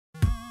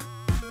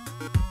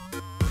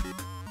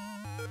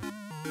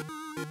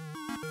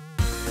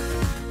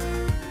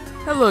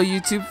Hello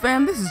YouTube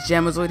fam, this is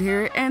Jamazoid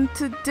here, and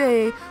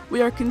today we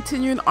are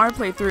continuing our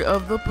playthrough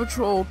of the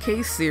Patrol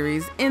case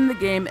series in the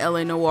game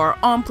LA Noire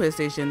on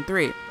PlayStation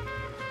 3.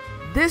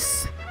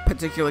 This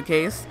particular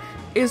case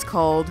is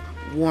called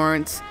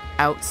Warrants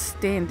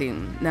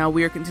Outstanding. Now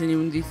we are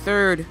continuing the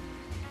third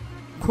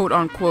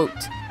quote-unquote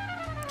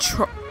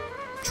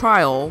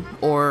trial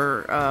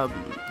or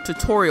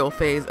tutorial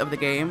phase of the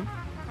game.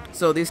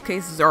 So these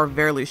cases are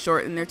fairly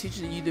short and they're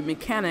teaching you the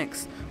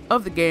mechanics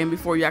of the game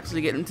before you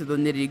actually get into the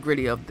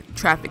nitty-gritty of the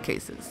traffic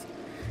cases.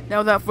 Now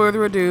without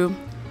further ado,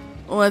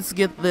 let's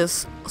get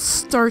this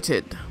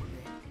started.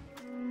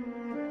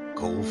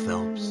 Cole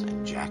Phelps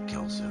and Jack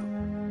Kelso.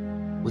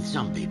 With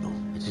some people,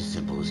 it's as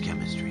simple as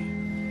chemistry.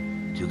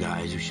 Two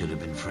guys who should have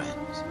been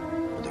friends,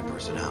 but their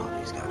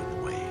personalities got in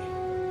the way.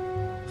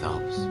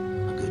 Phelps,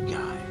 a good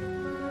guy,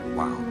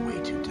 wound way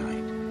too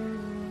tight.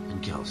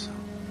 And Kelso,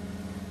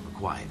 a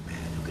quiet man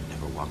who could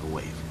never walk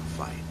away from a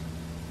fight.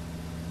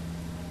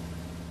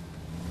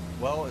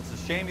 Well, it's a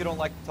shame you don't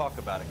like to talk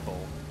about it,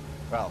 Cole.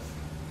 Ralph,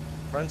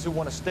 friends who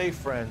want to stay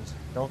friends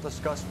don't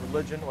discuss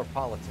religion or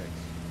politics.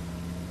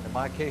 In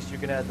my case, you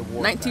can add the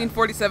war.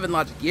 1947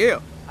 logic, yeah.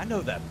 I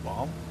know that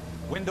bum.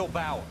 Wendell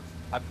Bowers.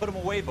 I put him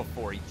away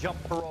before he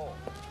jumped parole.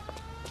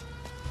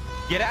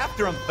 Get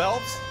after him,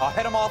 Phelps. I'll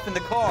head him off in the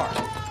car.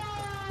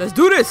 Let's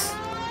do this.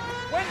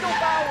 Wendell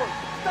Bowers,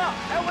 stop!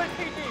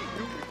 LAPD!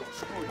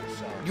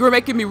 You were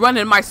making me run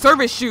in my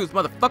service shoes,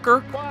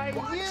 motherfucker.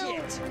 Watch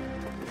it!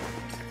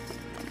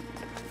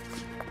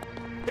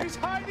 He's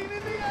hiding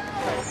in the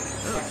alley!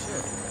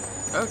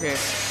 Okay.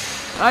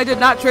 I did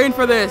not train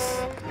for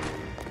this.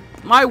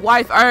 My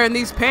wife ironed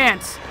these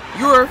pants.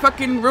 You are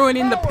fucking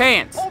ruining the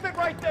pants. Hold it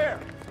right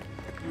there!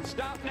 You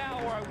stop now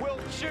or I will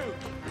shoot!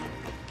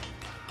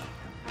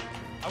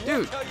 I won't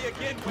Dude, tell you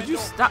again, would Wendell. you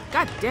stop?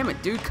 God damn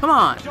it, dude. Come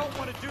on. I don't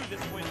want to do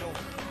this, Wendell.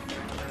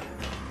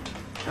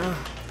 Ugh.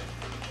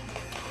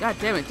 God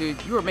damn it,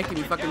 dude. You are making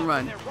me fucking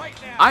run.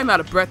 I'm out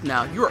of breath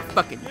now. You are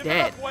fucking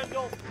dead.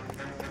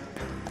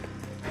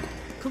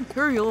 Come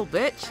here, you little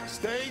bitch.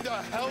 Stay the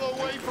hell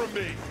away from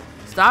me!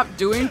 Stop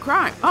doing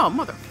crime. Oh,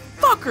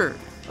 motherfucker.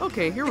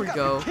 Okay, here we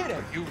go.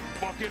 You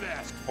fucking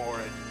asked for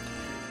it.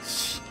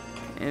 Shh.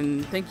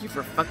 And thank you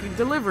for fucking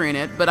delivering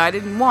it, but I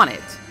didn't want it.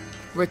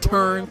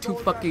 Return to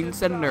fucking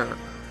sender.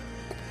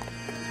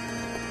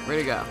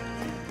 Ready to go.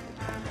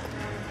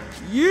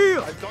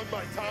 Yeah! I've done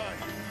my time.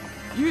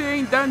 You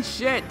ain't done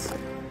shit.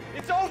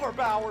 It's over,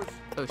 Bowers!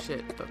 Oh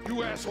shit.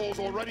 You assholes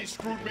already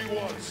screwed me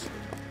once.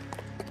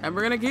 And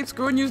we're gonna keep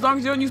screwing you as long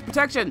as you don't use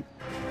protection.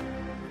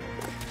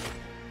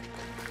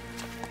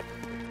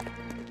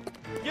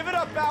 Give it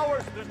up,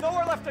 Bowers! There's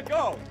nowhere left to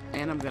go!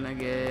 And I'm gonna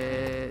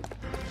get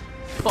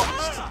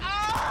punched.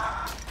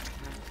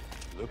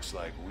 Looks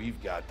like we've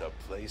got the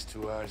place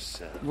to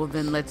ourselves. Well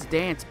then let's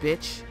dance,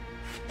 bitch.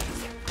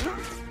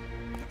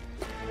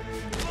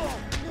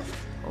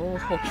 Oh,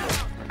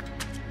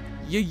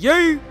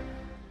 yeah.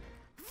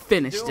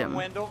 Finished him.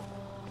 Wendell?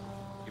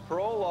 Your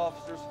parole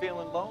officer's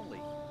feeling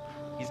lonely.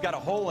 He's got a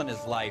hole in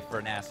his life for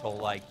an asshole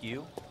like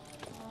you.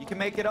 You can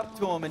make it up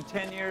to him in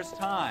 10 years'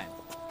 time.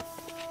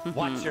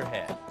 Watch your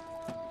head.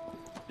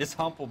 This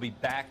hump will be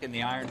back in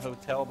the Iron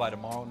Hotel by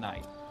tomorrow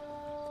night.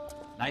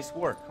 Nice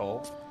work,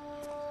 Cole.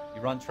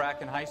 You run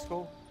track in high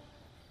school?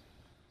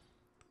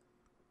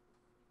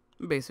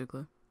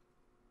 Basically.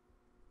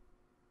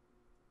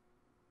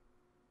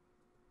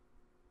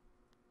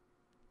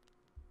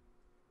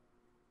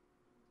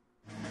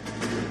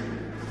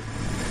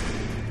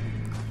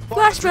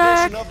 Flashback!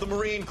 The tradition of the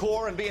Marine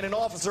Corps and being an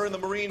officer in the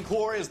Marine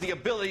Corps is the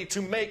ability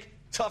to make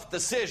tough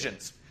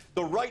decisions.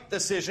 The right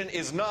decision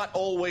is not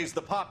always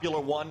the popular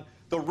one.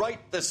 The right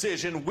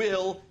decision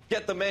will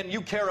get the men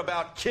you care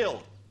about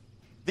killed.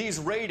 These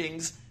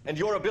ratings and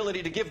your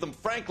ability to give them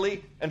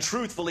frankly and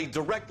truthfully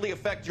directly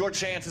affect your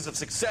chances of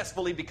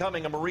successfully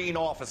becoming a Marine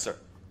officer.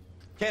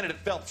 Candidate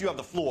Phelps, you have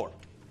the floor.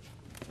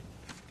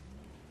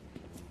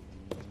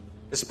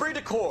 Esprit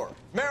de Corps,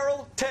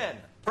 Merrill, 10.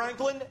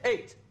 Franklin,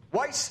 8.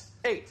 Weiss,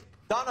 8.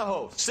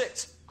 Donahoe,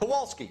 6.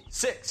 Kowalski,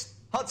 6.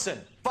 Hudson,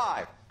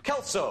 5.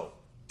 Kelso,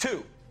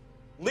 2.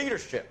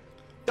 Leadership,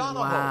 Donahoe,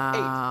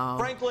 Wow.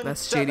 8. Franklin,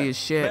 That's 7. shady as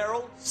shit.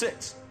 Merrill,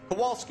 6.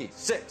 Kowalski,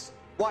 6.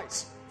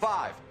 Weiss,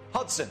 5.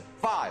 Hudson,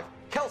 5.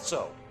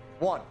 Kelso,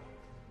 1.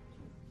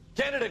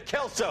 Candidate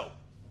Kelso.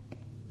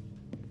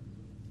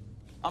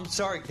 I'm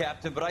sorry,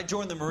 Captain, but I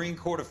joined the Marine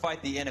Corps to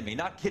fight the enemy,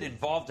 not get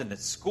involved in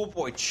this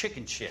schoolboy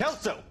chicken shit.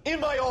 Kelso, in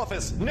my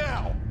office,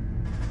 now!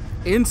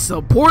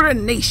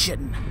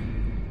 Insubordination.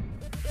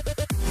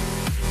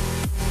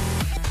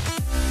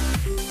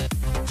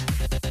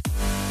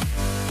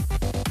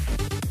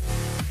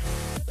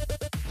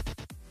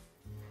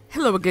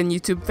 Hello again,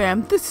 YouTube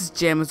fam. This is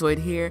Jamazoid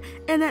here,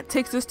 and that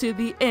takes us to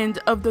the end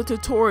of the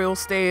tutorial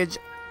stage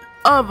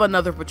of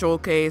another patrol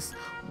case,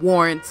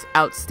 Warrants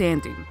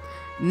Outstanding.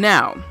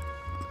 Now,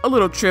 a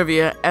little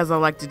trivia, as I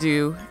like to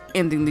do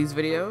ending these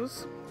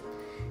videos.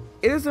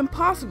 It is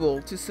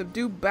impossible to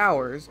subdue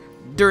Bowers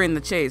during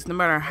the chase. No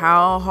matter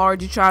how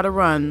hard you try to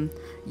run,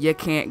 you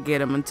can't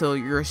get him until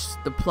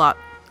the plot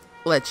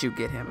let you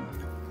get him.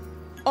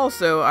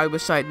 Also, I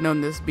wish I'd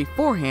known this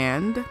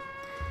beforehand.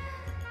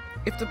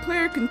 If the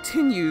player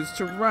continues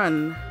to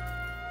run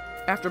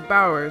after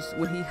Bowers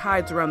when he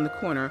hides around the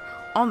corner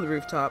on the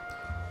rooftop,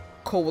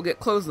 Cole will get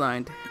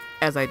clotheslined,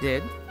 as I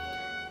did.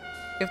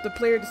 If the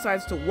player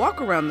decides to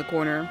walk around the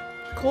corner,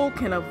 Cole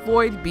can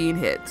avoid being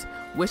hit.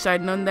 Wish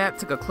I'd known that,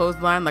 took a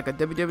clothesline like a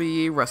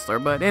WWE wrestler,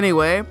 but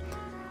anyway,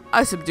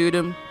 I subdued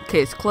him,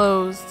 case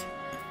closed,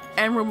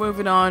 and we're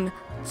moving on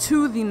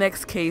to the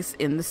next case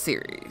in the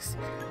series.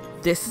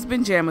 This has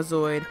been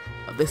Jamazoid,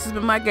 this has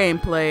been my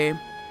gameplay.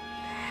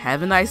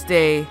 Have a nice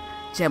day,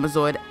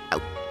 Jamazoid